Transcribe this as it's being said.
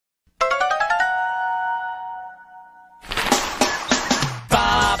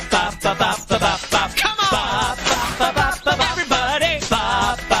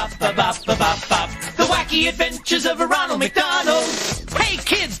Adventures of Ronald McDonald. Hey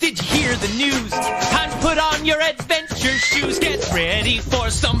kids, did you hear the news? Time to put on your adventure shoes. Get ready for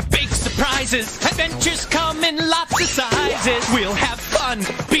some big surprises. Adventures come in lots of sizes. We'll have fun,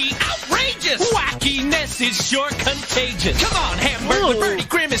 be outrageous. Wackiness is sure contagious. Come on, hamburglar, birdie,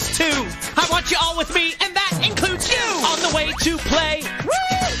 grimace too. I want you all with me, and that includes you. On the way to play,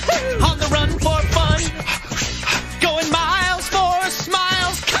 on the run for fun, going miles for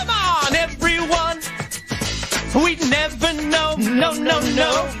smiles. Come on, everyone. We'd never know, no,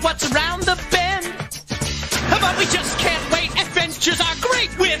 what's around the bend. But we just can't wait. Adventures are great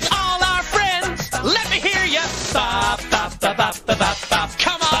with all our friends. Let me hear ya. Bop, bop, bop, bop, bop, bop, bop.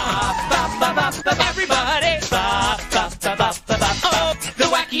 Come on. Bop, bop, bop, bop, everybody. Bop, bop, bop, bop, bop, bop. Oh, the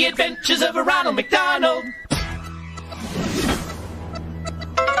wacky adventures of Ronald McDonald.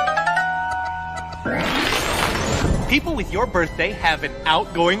 People with your birthday have an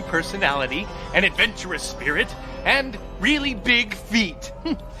outgoing personality, an adventurous spirit, and really big feet.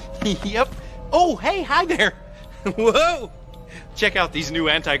 Yep. Oh, hey, hi there. Whoa. Check out these new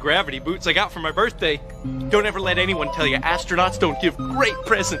anti-gravity boots I got for my birthday. Don't ever let anyone tell you astronauts don't give great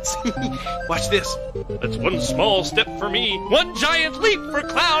presents. Watch this. That's one small step for me, one giant leap for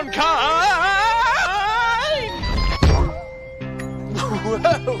Clown Kind.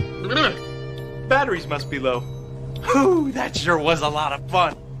 Whoa. Batteries must be low. Whew, that sure was a lot of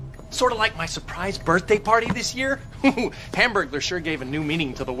fun. Sort of like my surprise birthday party this year. Hamburglar sure gave a new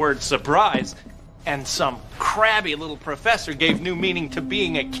meaning to the word surprise. And some crabby little professor gave new meaning to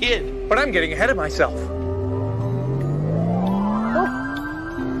being a kid. But I'm getting ahead of myself.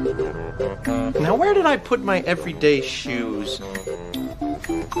 Now where did I put my everyday shoes?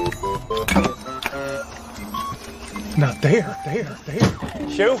 Not there.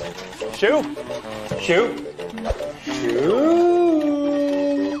 Shoe.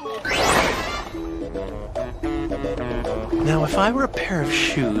 Now, if I were a pair of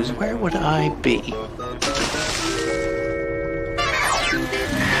shoes, where would I be?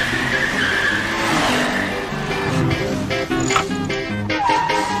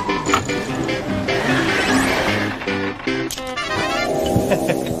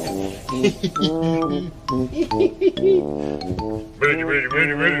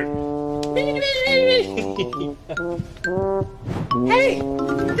 Hey,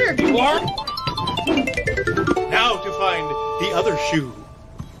 there you are. Now to find the other shoe.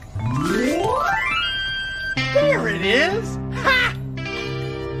 There it is. Ha!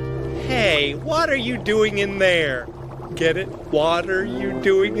 Hey, what are you doing in there? Get it? What are you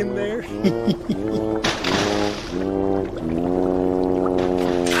doing in there?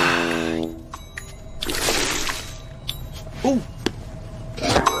 Ooh.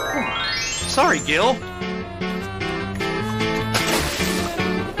 Sorry, Gil.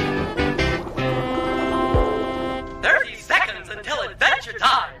 Until adventure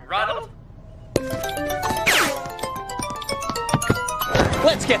time, Ronald.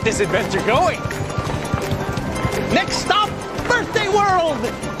 Let's get this adventure going. Next stop, Birthday World.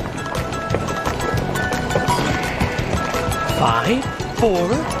 5,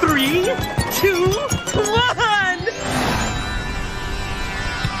 4, 3, 2, 1.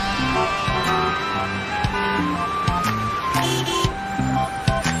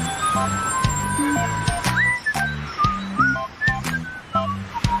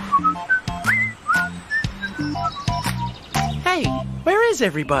 Hey, where is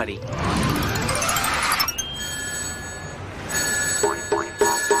everybody?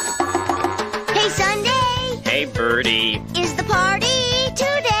 Hey, Sunday! Hey, Birdie. Is the party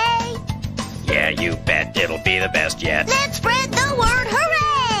today? Yeah, you bet it'll be the best yet. Let's spread the word,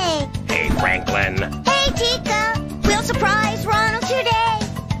 hooray! Hey, Franklin. Hey, Tika! We'll surprise Ronald today.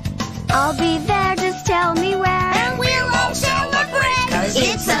 I'll be there, just tell me where. And we'll all celebrate, 'cause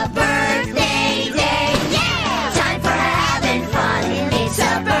it's a birthday day. Yeah! Time for having fun. It's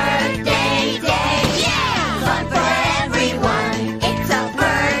a birthday day. Yeah! Fun for everyone. It's a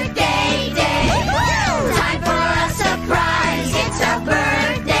birthday day. Woo! Time for a surprise. It's a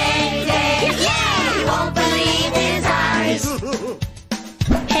birthday day. Yeah! You won't believe his eyes.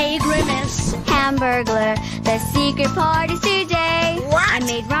 Hey, Grimace, hamburglar, the secret party's today. What? I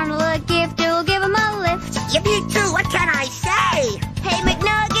made Ronald a gift, it'll give him a lift. Yippee too, what can I say? Hey,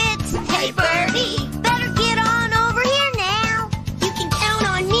 McNuggets, hey, Birdie, better get on over here now. You can count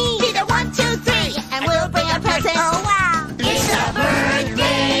on me. Be the 1, 2, 3, and we'll bring our presents. Oh, wow. It's a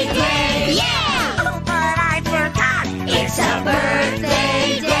birthday day. Yeah! Oh, but I forgot. It's a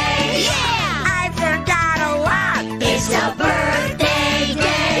birthday day. Yeah! I forgot a lot. It's a birthday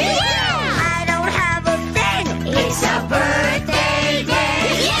day. Yeah! I don't have a thing. It's a birthday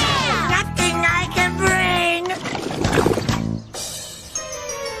day. Yeah! Nothing I can bring.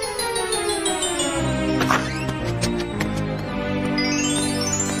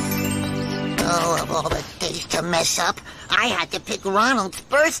 a mess up. I had to pick Ronald's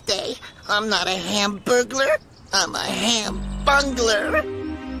birthday. I'm not a hamburglar. I'm a hambungler.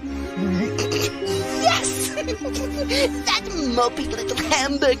 Yes! That mopey little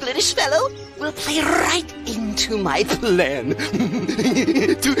hamburglerish fellow will play right into my plan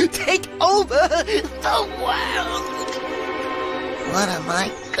to take over the world. What am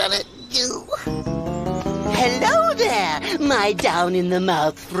I gonna do? Hello there, my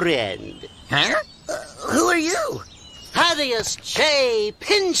down-in-the-mouth friend. Huh? Who are you? Thaddeus J.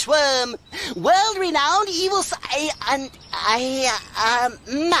 Pinchworm, world-renowned evil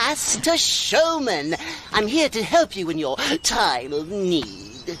master showman. I'm here to help you in your time of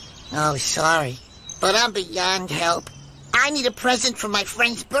need. Oh, sorry, but I'm beyond help. I need a present for my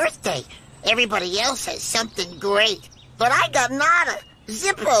friend's birthday. Everybody else has something great, but I got nada.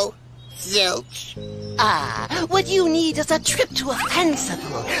 Zippo. Zilch. What you need is a trip to a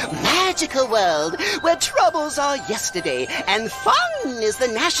fanciful, magical world where troubles are yesterday and fun is the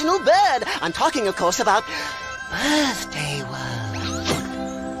national bird. I'm talking, of course, about Birthday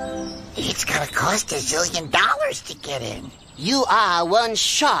World. It's gonna cost $1 zillion to get in. You are one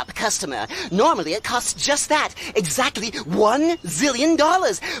sharp customer. Normally it costs just that, exactly $1 zillion.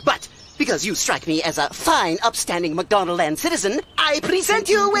 But because you strike me as a fine, upstanding McDonald land citizen, I present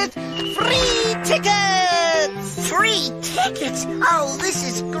you with free tickets! Free tickets? Oh, this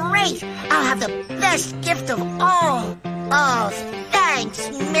is great! I'll have the best gift of all! Oh, thanks,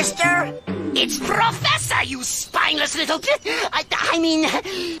 mister! It's Professor, you spineless little bit! I mean,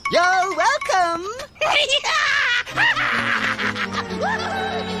 you're welcome!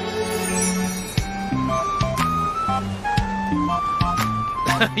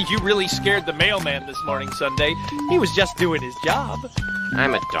 You really scared the mailman this morning, Sunday. He was just doing his job.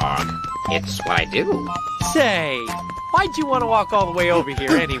 I'm a dog. It's what I do. Say, why'd you want to walk all the way over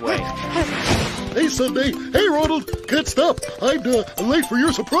here anyway? Hey, Sunday. Hey, Ronald. Can't stop. I'm late for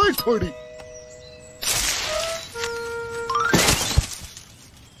your surprise party.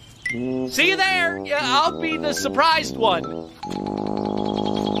 See you there. Yeah, I'll be the surprised one.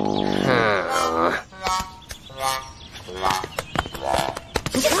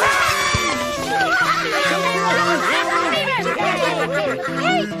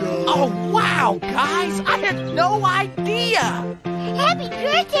 Oh, wow, guys. I had no idea. Happy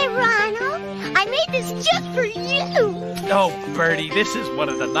birthday, Ronald. I made this just for you. Oh, Bertie, this is one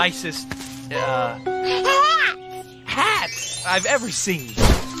of the nicest, hats I've ever seen.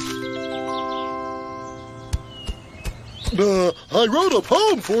 I wrote a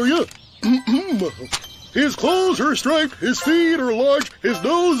poem for you. His clothes are striped, his feet are large, his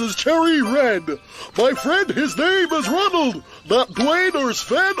nose is cherry red. My friend, his name is Ronald, not Dwayne or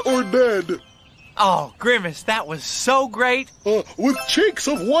Sven or Ned. Oh, Grimace, that was so great. With cheeks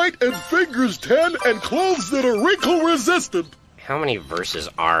of white and fingers 10 and clothes that are wrinkle resistant. How many verses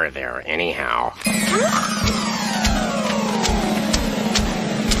are there, anyhow?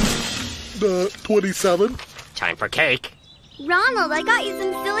 27. Time for cake. Ronald, I got you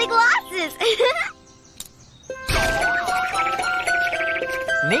some silly glasses.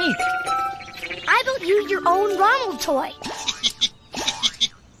 Neat. I built you your own Ronald toy.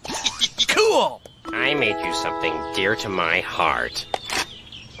 Cool. I made you something dear to my heart.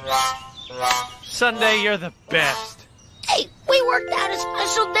 Sunday, you're the best. Hey, we worked out a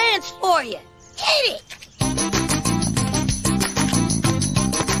special dance for you. Hit it.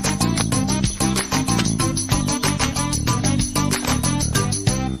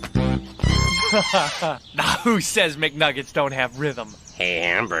 Now, who says McNuggets don't have rhythm? Hey,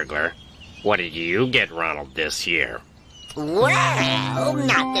 Hamburglar, what did you get Ronald this year? Well,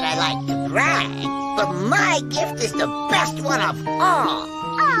 not that I like to brag, but my gift is the best one of all.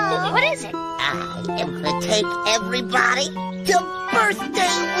 Oh, what is it? I am gonna take everybody to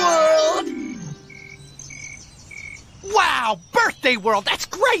Birthday World. Wow, Birthday World, that's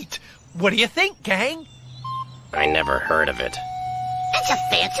great. What do you think, gang? I never heard of it. It's a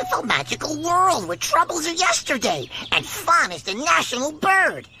fanciful, magical world where troubles are yesterday and fun is the national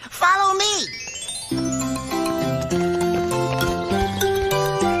bird. Follow me.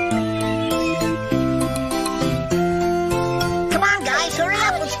 Come on, guys, hurry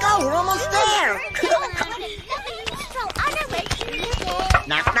up. Let's go. We're almost there.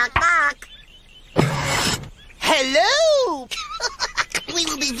 Knock, knock, knock. Hello! We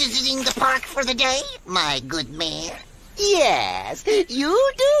will be visiting the park for the day, my good man. Yes,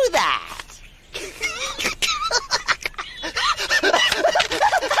 you do that.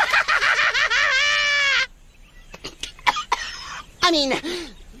 I mean,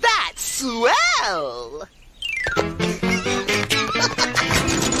 that's swell.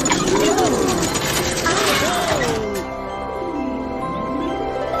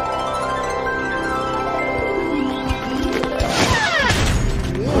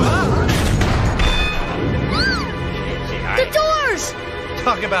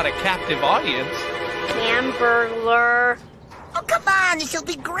 about a captive audience. Hamburglar. Oh, come on, this'll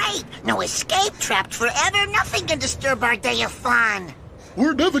be great. No escape, trapped forever. Nothing can disturb our day of fun.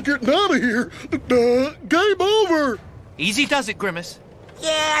 We're never getting out of here. Game over. Easy does it, Grimace.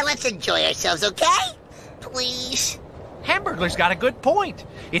 Yeah, let's enjoy ourselves, okay? Please. Hamburglar's got a good point.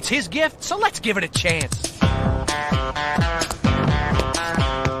 It's his gift, so let's give it a chance.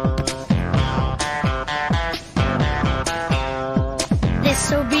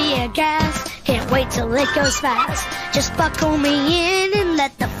 This'll be a gas. Can't wait till it goes fast. Just buckle me in and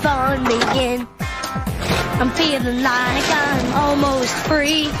let the fun begin. I'm feeling like I'm almost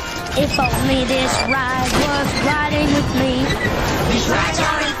free. If only this ride was riding with me. These rides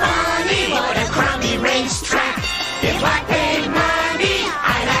aren't funny, what a crummy racetrack. If I paid money,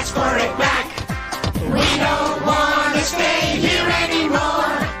 I'd ask for it back. We don't want to stay here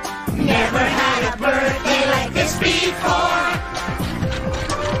anymore. Never had a birthday like this before.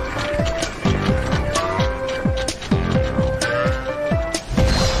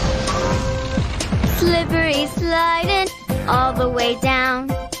 Slippery sliding all the way down.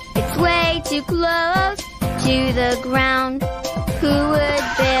 It's way too close to the ground. Who would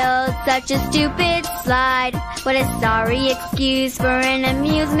build such a stupid slide? What a sorry excuse for an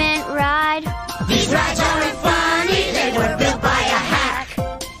amusement ride. These rides aren't funny, they were built by a hack.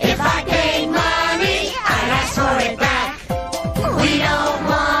 If I paid money, I'd ask for it back. We don't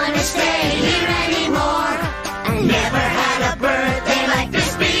want to stay here anymore. Never had a birthday like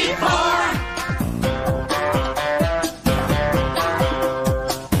this before.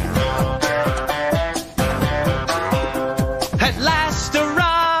 At last a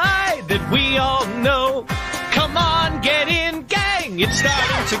ride that we all know. Come on, get in, gang, it's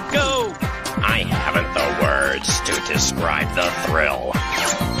starting to go. I haven't the words to describe the thrill.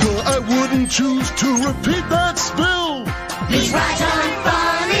 I wouldn't choose to repeat that spill. These rides aren't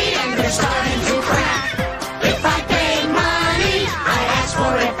funny and they're starting to crack. If I paid money, I'd ask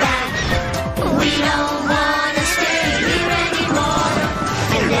for it back. We don't want to stay here anymore.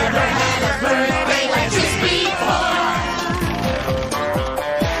 I never had a birthday like this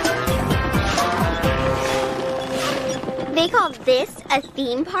before. They call this a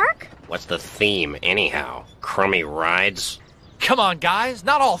theme park? What's the theme, anyhow? Crummy rides? Come on, guys.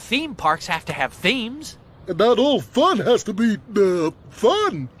 Not all theme parks have to have themes. And not all fun has to be,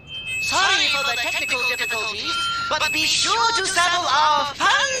 fun. Sorry for the technical difficulties, but be sure to sample our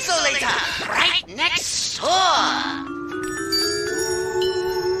Funzolator right next door.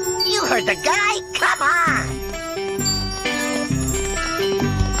 You heard the guy? Come on.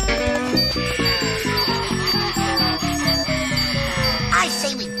 I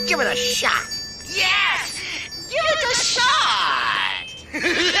say we give it a shot. Yes! Give it a shot!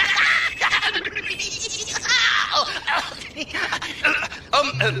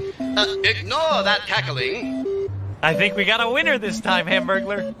 Ignore that cackling. I think we got a winner this time,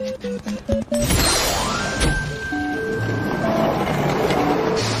 Hamburglar.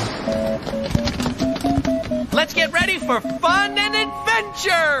 Let's get ready for fun and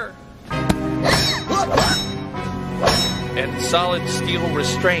adventure! And solid steel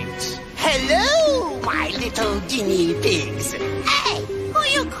restraints. Hello, my little guinea pigs. Hey, who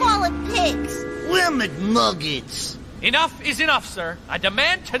you calling pigs? We're McNuggets. Enough is enough, sir. I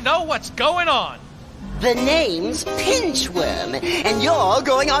demand to know what's going on. The name's Pinchworm, and you're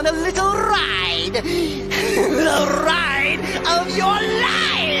going on a little ride. The ride of your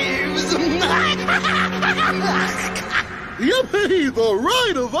lives! Yippee, the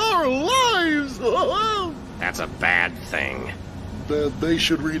ride of our lives! That's a bad thing. Then they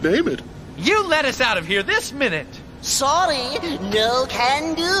should rename it. You let us out of here this minute. Sorry, no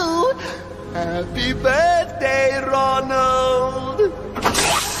can do. Happy birthday, Ronald!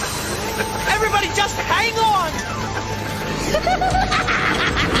 Everybody just hang on!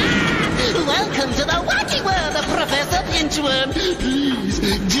 Welcome to the Wacky world of Professor Pinchworm. Please,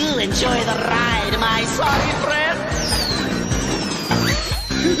 do enjoy the ride, my sorry friends.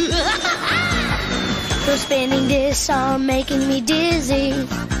 The spinning discs are making me dizzy.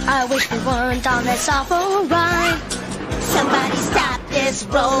 I wish we weren't on this awful ride. Somebody stop this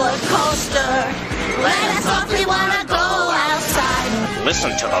roller coaster. Let us awfully wanna go outside.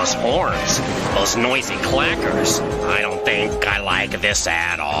 Listen to those horns, those noisy clackers. I don't think I like this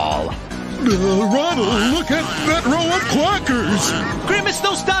at all. Ronald, look at that row of clackers. Grimace,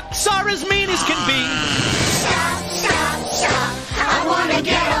 those ducks are as mean as can be. Stop, stop, stop. I wanna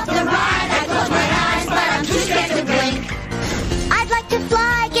get off the ride. I close my eyes, but I'm too scared to blink. I'd like to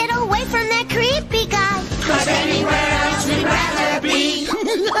fly, get away from that creepy guy. 'Cause anywhere else we'd rather be.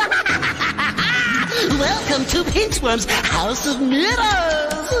 Welcome to Pinchworm's House of Mirrors.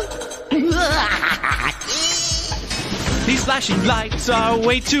 These flashing lights are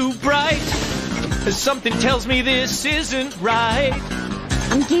way too bright. Something tells me this isn't right.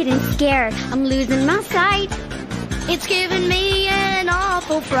 I'm getting scared. I'm losing my sight. It's giving me an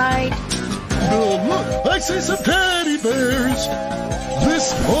awful fright. Look, I see some teddy bears.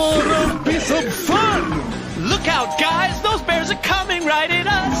 This ought to be some fun. Look out, guys! Those bears are coming right at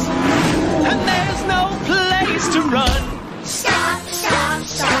us. And there's no place to run. Stop, stop,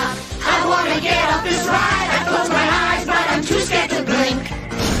 stop. I wanna get off this ride. I close my eyes, but I'm too scared to blink.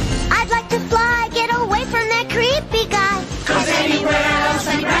 I'd like to fly, get away from that creepy guy. 'Cause anywhere else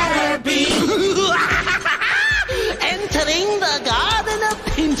I'd rather be. Entering the garden of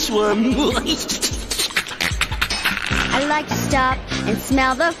Pinchworm. I like to stop and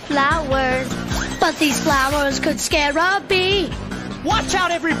smell the flowers. But these flowers could scare a bee. Watch out,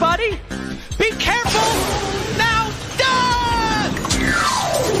 everybody! Be careful! Now, duck!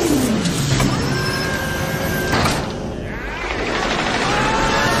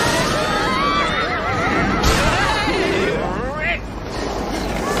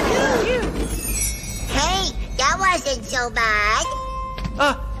 Hey, that wasn't so bad.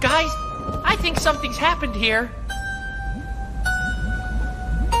 Guys, I think something's happened here.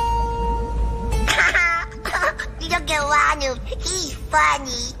 Look at Ronald. He's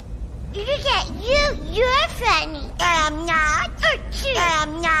funny. Look at you. You're funny. I'm not.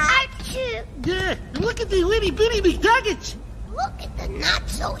 I'm not. Yeah, look at the itty bitty McNuggets. Look at the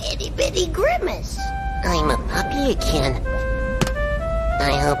not-so-itty-bitty grimace. I'm a puppy again.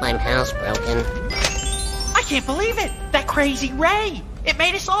 I hope I'm housebroken. I can't believe it! That crazy Ray! It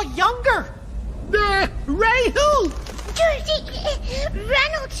made us all younger! Ray who?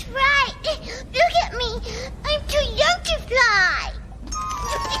 Ronald's right. Look at me. I'm too young to fly.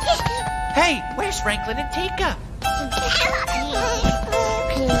 Hey, where's Franklin and Tika?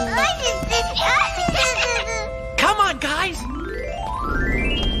 Come on, guys!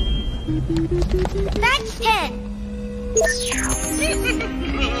 That's it.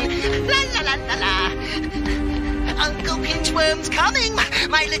 La la la la la. Uncle Pinchworm's coming,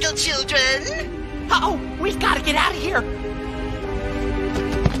 my little children. Uh-oh, we've got to get out of here!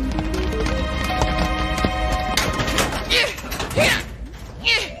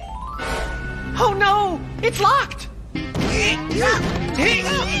 Oh no! It's locked! La la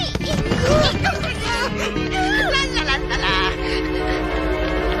la la la.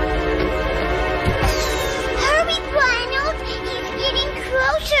 Hurry, Ronald. He's getting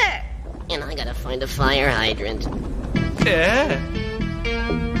closer. And I gotta find a fire hydrant.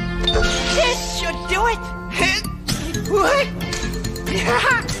 This should do it! What?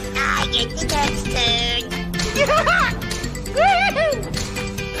 I get the next turn.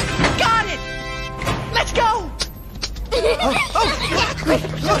 Got it! Let's go!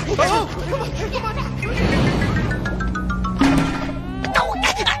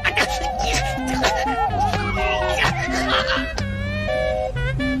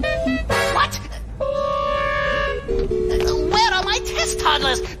 What? Where are my test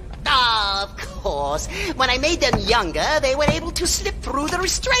toddlers? Of course. When I made them younger, they were able to slip through the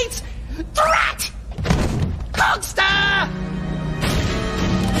restraints. Drat! Monster!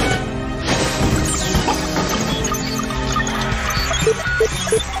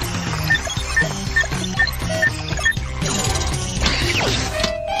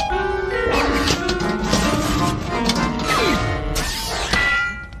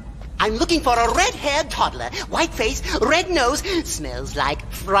 I'm looking for a red-haired toddler. White face, red nose, smells like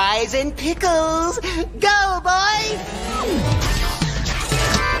fries and pickles. Go, boy!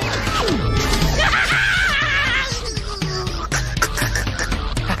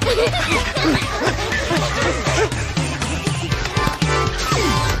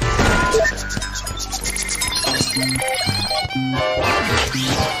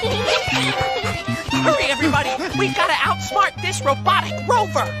 Hurry, everybody! We've got to outsmart this robotic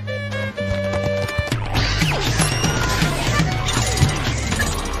rover!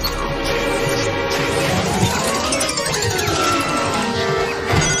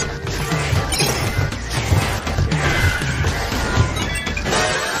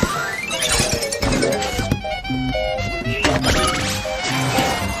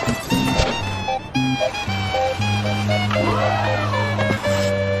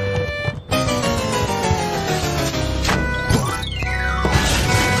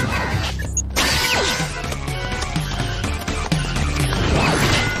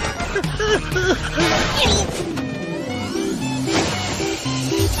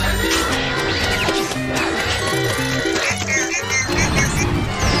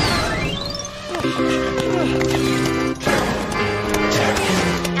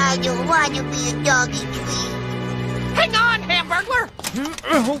 rather be a doggy treat. Hang on, hamburglar!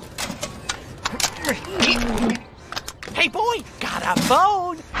 Hey, boy, got a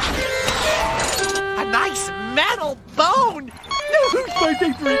bone! A nice metal bone! Who's my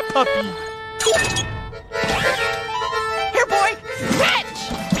favorite puppy? Here, boy, fetch!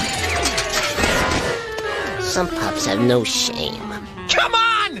 Some pups have no shame. Come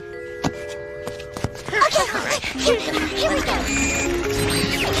on! Okay, here we go.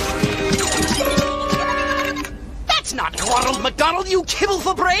 That's not Ronald McDonald, you kibble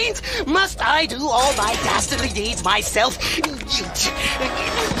for brains! Must I do all my dastardly deeds myself?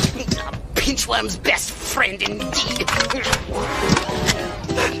 Pinchworm's best friend indeed.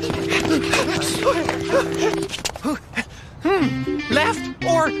 Left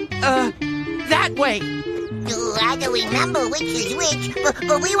or, that way? Ooh, I don't remember which is which,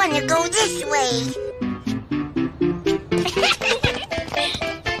 but we want to go this way.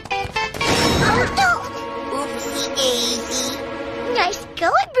 Oh, no! Oopsie daisy. Nice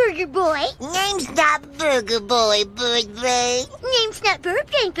going, Burger Boy. Name's not Burger Boy, Bird Brain. Name's not Bird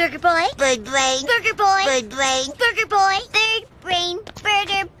Brain, Burger Boy. Bird Brain. Burger Boy. Bird Brain. Burger Boy. Bird Brain.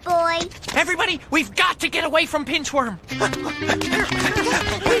 Burger Boy. Everybody, we've got to get away from Pinchworm.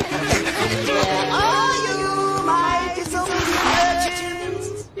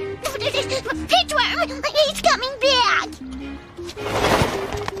 Pinchworm, he's coming back.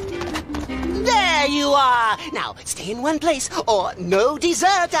 There you are! Now, stay in one place, or no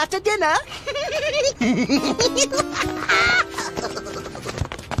dessert after dinner.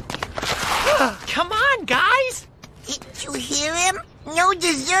 Come on, guys! Didn't you hear him? No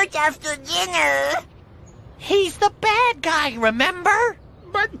dessert after dinner. He's the bad guy, remember?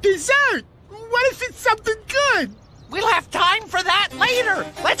 But dessert? What if it's something good? We'll have time for that later.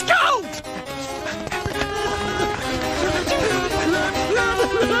 Let's go!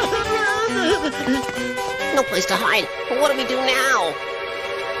 No place to hide. What do we do now?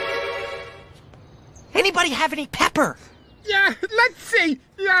 Anybody have any pepper? Yeah, let's see.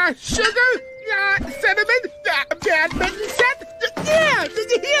 Sugar, cinnamon, badminton set. Yeah,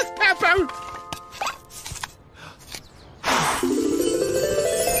 here's pepper.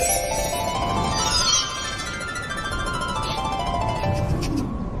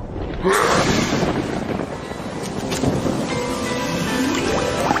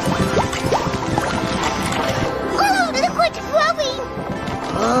 Oh, look what's growing.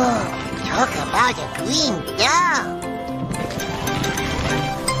 Oh, talk about a green dog.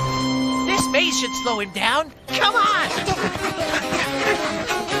 This maze should slow him down. Come on!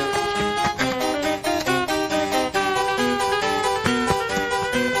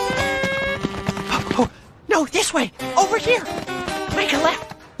 Oh, no, this way. Over here. Make a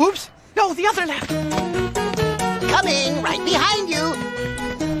left. Oops. No, the other left. Coming right behind you.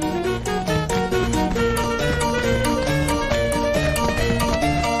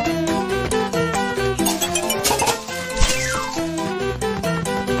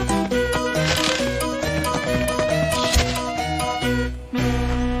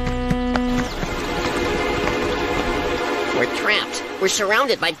 We're trapped. We're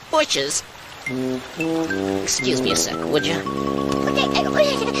surrounded by bushes. Excuse me a sec, would you?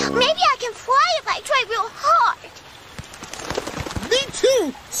 Maybe I can fly if I try real hard. Me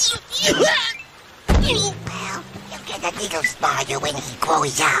too. Well, you'll get a little smarter when he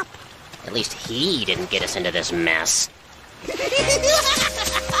grows up. At least he didn't get us into this mess.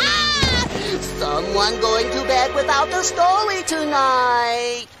 Someone going to bed without a story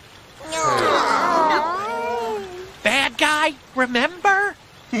tonight. Bad guy, remember?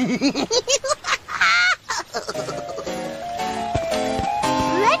 What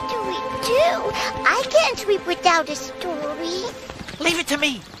do we do? I can't sleep without a story. Leave it to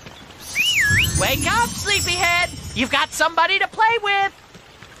me. Wake up, sleepyhead. You've got somebody to play with.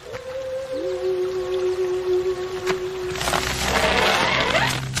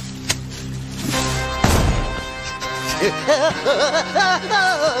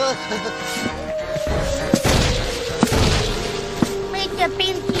 Make the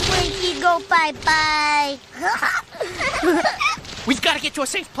Pinky Winky go bye-bye. We've got to get to a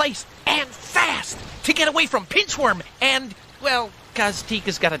safe place, and fast, to get away from Pinchworm and, well, because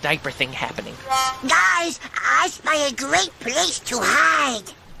Tika's got a diaper thing happening. Guys, I spy a great place to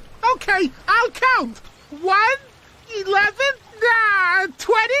hide. Okay, I'll count. 1, 11,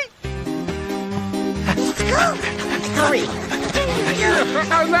 20. Let's go. Hurry!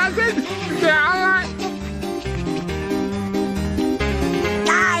 11,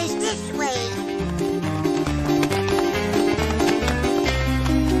 Guys, this way.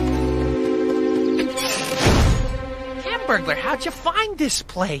 Hamburglar, how'd you find this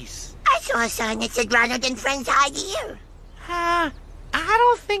place? I saw a sign that said Ronald and Friends hide here. I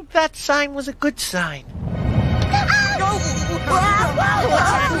don't think that sign was a good sign.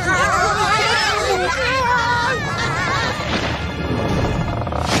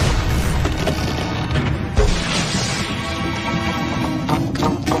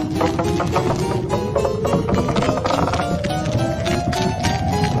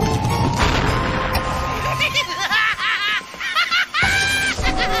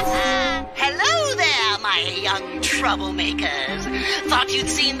 Hello there, my young troublemakers. Thought you'd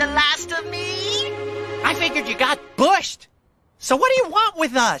seen the last of me? I figured you got bushed. So what do you want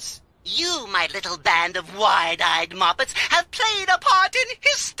with us? You, my little band of wide-eyed moppets, have played a part in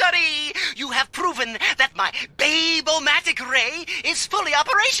history. You have proven that my Babe-O-Matic ray is fully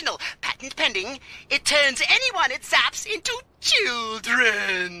operational. Patent pending. It turns anyone it zaps into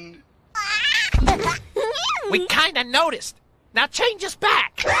children. We kinda noticed. Now change us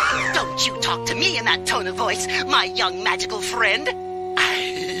back. Don't you talk to me in that tone of voice, my young magical friend.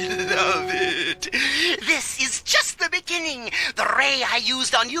 I love it. This is just the beginning. The ray I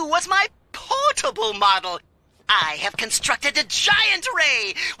used on you was my portable model. I have constructed a giant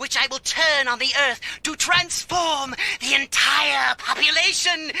ray, which I will turn on the Earth to transform the entire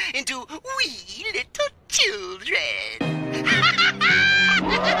population into wee little children.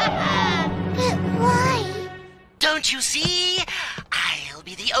 But why? Don't you see? I'll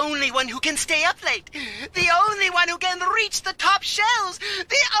be the only one who can stay up late. The only one who can reach the top shelves.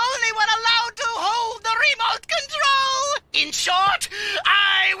 The only one allowed to hold the remote control. In short,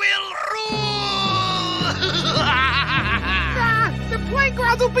 I will rule. The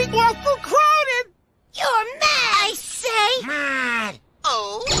playground will be awful crowded. You're mad, I say. Mad.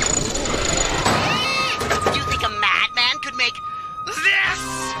 Oh? You think a madman could make this?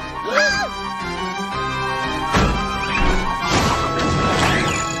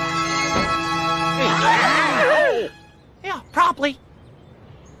 Yeah, probably.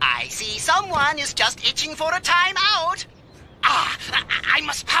 I see someone is just itching for a time out. I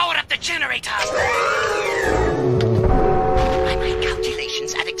must power up the generator. By my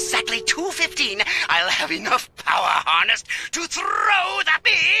calculations, at exactly 2:15, I'll have enough power harnessed to throw the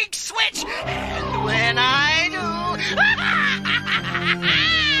big switch. And when I do...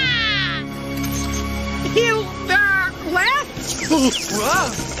 You, left?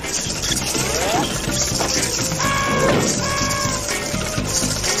 Whoa.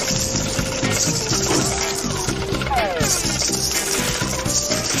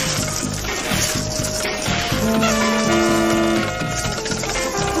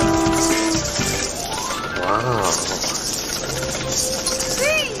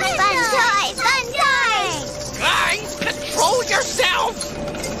 Fun time! Guys, control yourself!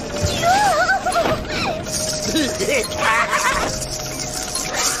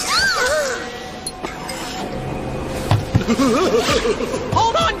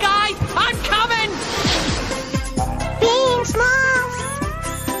 Hold on, guys! I'm coming! Being small,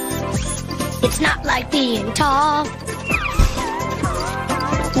 it's not like being tall.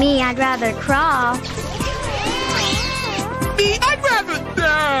 Me, I'd rather crawl. Me, I'd rather...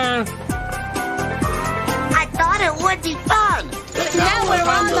 I thought it would be fun. But now we're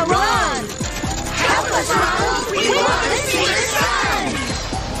on the run. Help us, Ronald. We want to see the sun.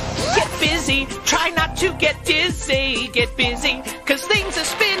 Get busy, try not to get dizzy. Get busy, cause things are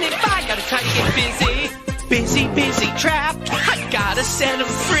spinning by. Gotta try to get busy. Busy, busy trap, I gotta set them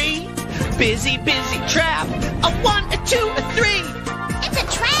free. Busy, busy trap, a 1, a 2, a 3. It's a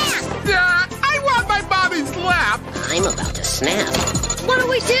trap. I want my mommy's lap. I'm about to snap. What do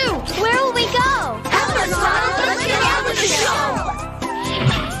we do? Where will we go? Help us, Ronald. Let's get on with the show.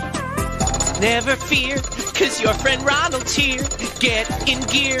 Never fear, cause your friend Ronald's here. Get in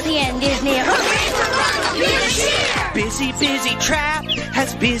gear. The end is near. Hooray for Ronald! Here's here! Busy, busy trap,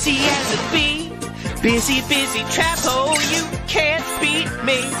 as busy as it be. Busy, busy trap, oh, you can't beat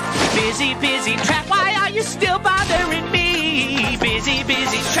me. Busy, busy trap, why are you still bothering me? Busy,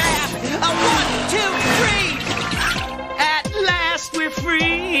 busy trap, a 1, 2, 3. At last we're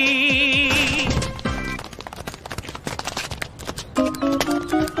free.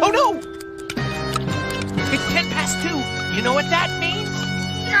 Oh no! It's 2:10. You know what that means?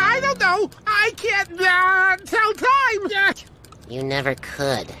 I don't know. I can't tell time. You never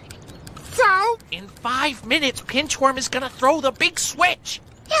could. So? In 5 minutes, Pinchworm is gonna throw the big switch.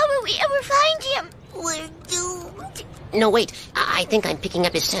 How will we ever find him? We're doomed. No, wait. I think I'm picking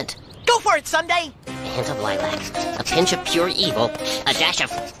up his scent. Go for it, Sunday. A hint of lilac, a pinch of pure evil, a dash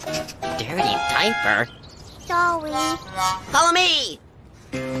of dirty diaper. Sorry. Follow me!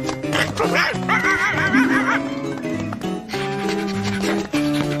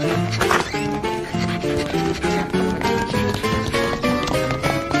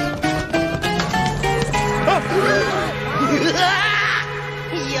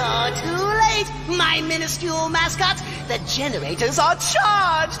 You're too late, my minuscule mascot. The generators are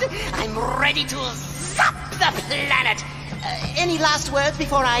charged. I'm ready to zap the planet. Any last words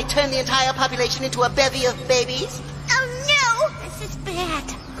before I turn the entire population into a bevy of babies? Oh no, this is bad.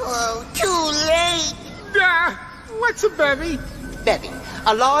 Oh, too late. What's a bevy? Bevy,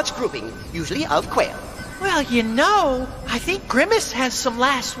 a large grouping, usually of quail. Well, you know, I think Grimace has some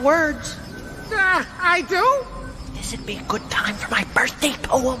last words. I do? This'd be a good time for my birthday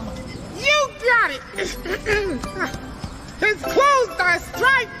poem. You got it. His clothes are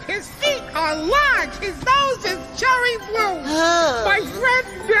striped, his feet are large, his nose is cherry blue. My friend,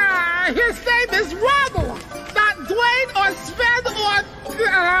 his name is Ronald, not Dwayne or Sven or...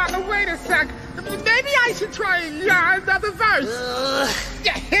 wait a sec. Maybe I should try another verse.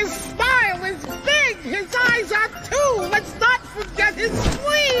 His smile is big, his eyes are too. Let's not forget his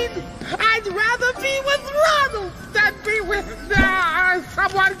spleen. I'd rather be with Ronald than be with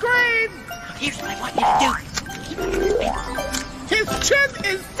someone green. Here's what I want you to do. His chin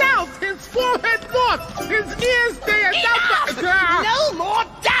is south, his forehead north, his ears they are numbered. No more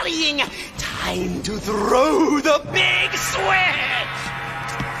dallying. Time to throw the big switch.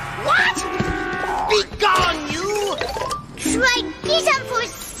 What? Be gone, you! Right, he's up for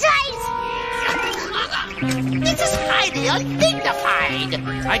size. This is highly undignified.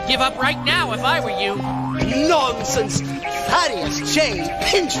 I'd give up right now if I were you. Nonsense! Thaddeus J.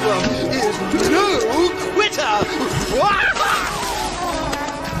 Pinchworm is no quitter!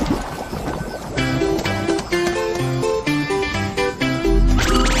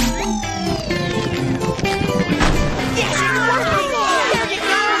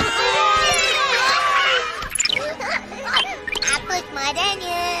 I put mud in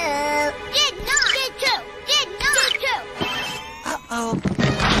you. Did not. Did two. Did not. Did two. Uh-oh.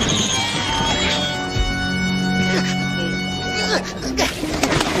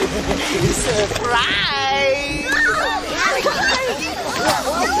 Surprise!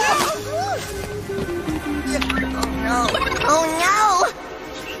 Oh no!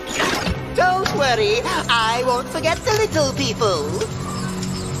 Don't worry, I won't forget the little people.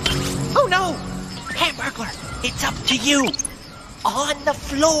 Oh no! Hamburglar, it's up to you. On the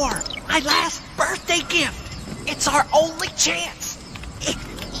floor. My last birthday gift. It's our only chance.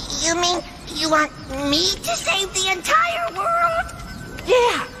 You mean you want me to save the entire world?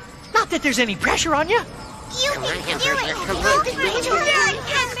 Yeah. Not that there's any pressure on you. You Come on, can do Hamburglar, it. come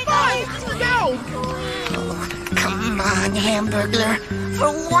on. Come on, Hamburglar.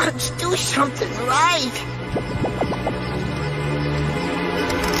 For once, do something right.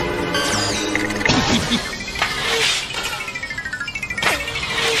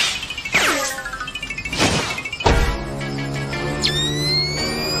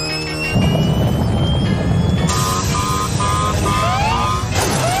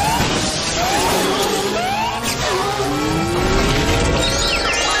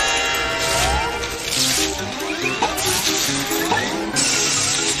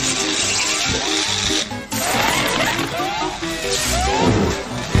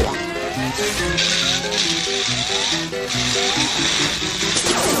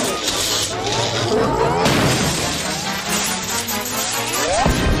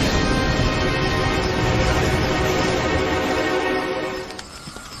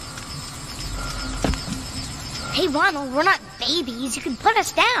 Hey, Ronald, we're not babies. You can put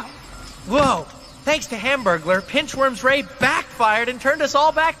us down. Whoa. Thanks to Hamburglar, Pinchworm's ray backfired and turned us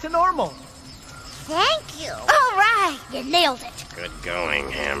all back to normal. Thank you. All right, you nailed it. Good going,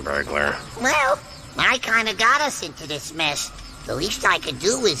 Hamburglar. Well, I kind of got us into this mess. The least I could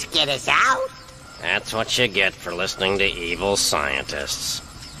do is get us out. That's what you get for listening to evil scientists.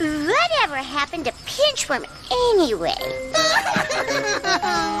 Whatever happened to Pinchworm anyway?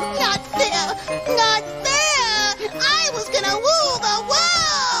 Not fair! Not fair! I was gonna rule the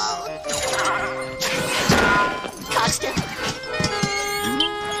world! Coxter!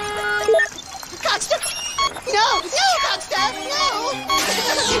 Coxter! No! No, Coxter!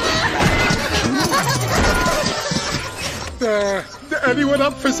 No! Anyone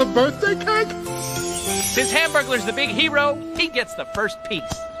up for some birthday cake? Since Hamburglar's the big hero, he gets the first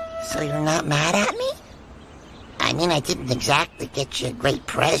piece. So you're not mad at me? I mean, I didn't exactly get you a great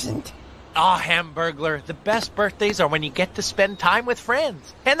present. Aw, Hamburglar, the best birthdays are when you get to spend time with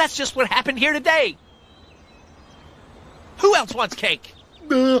friends. And that's just what happened here today. Who else wants cake?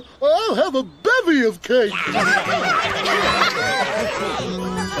 I'll have a bevy of cake.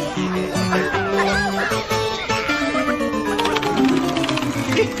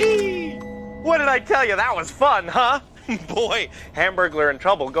 What did I tell you? That was fun, huh? Boy, Hamburglar and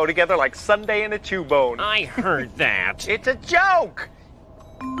Trouble go together like Sunday and a chew bone. I heard that. It's a joke.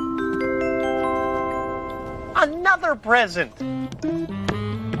 Another present!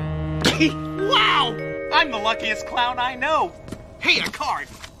 Wow! I'm the luckiest clown I know. Hey, a card.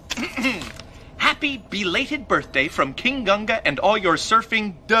 Happy belated birthday from King Gunga and all your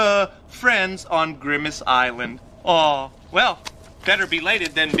surfing, friends on Grimace Island. Aw, well, better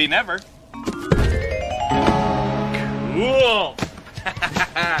belated than be never. Cool!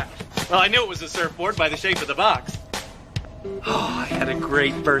 Well, I knew it was a surfboard by the shape of the box. Oh, I had a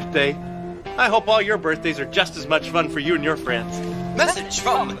great birthday. I hope all your birthdays are just as much fun for you and your friends. Message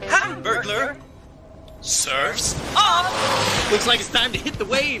from Hamburglar. Surfs up! Looks like it's time to hit the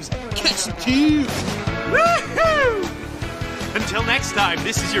waves. Catch the tube. Woohoo! Until next time,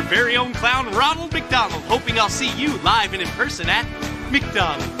 this is your very own clown, Ronald McDonald, hoping I'll see you live and in person at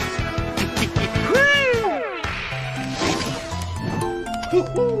McDonald's.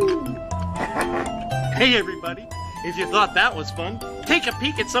 Hey, everybody. If you thought that was fun, take a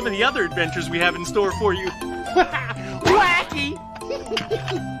peek at some of the other adventures we have in store for you. Wacky!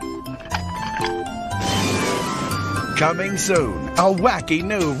 Coming soon, a wacky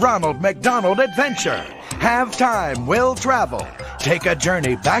new Ronald McDonald adventure. Have time, will travel. Take a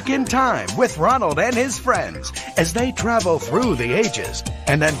journey back in time with Ronald and his friends as they travel through the ages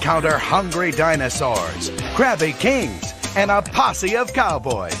and encounter hungry dinosaurs, crabby kings, and a posse of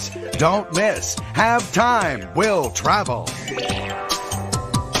cowboys. Don't miss Have Time, Will Travel.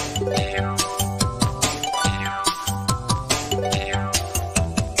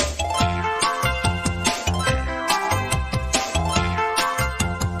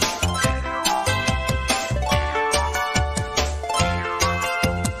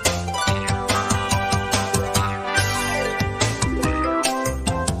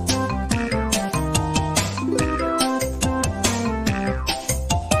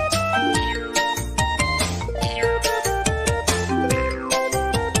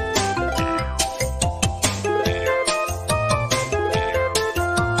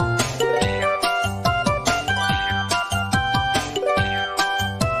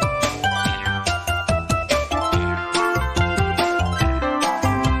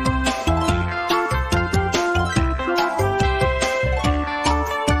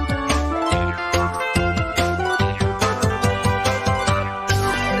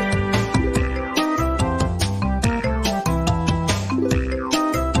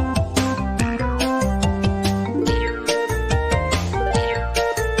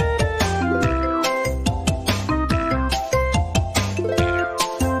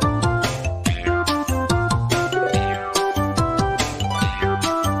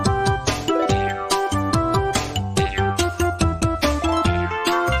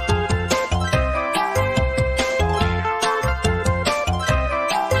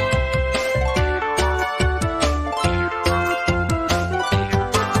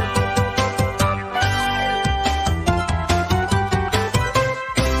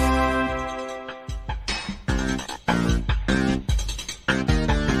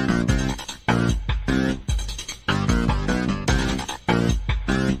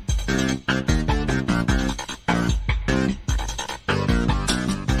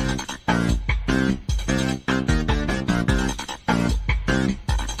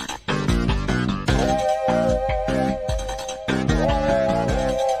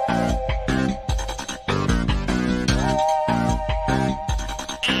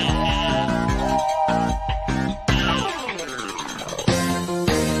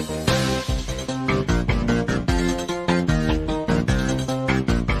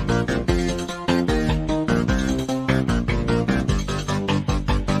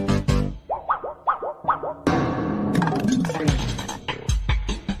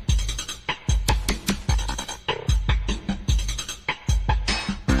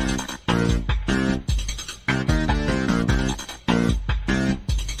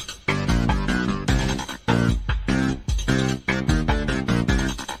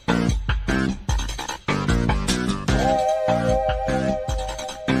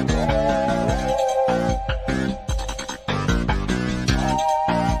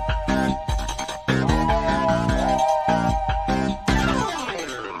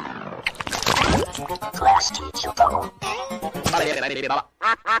 Class teacher go.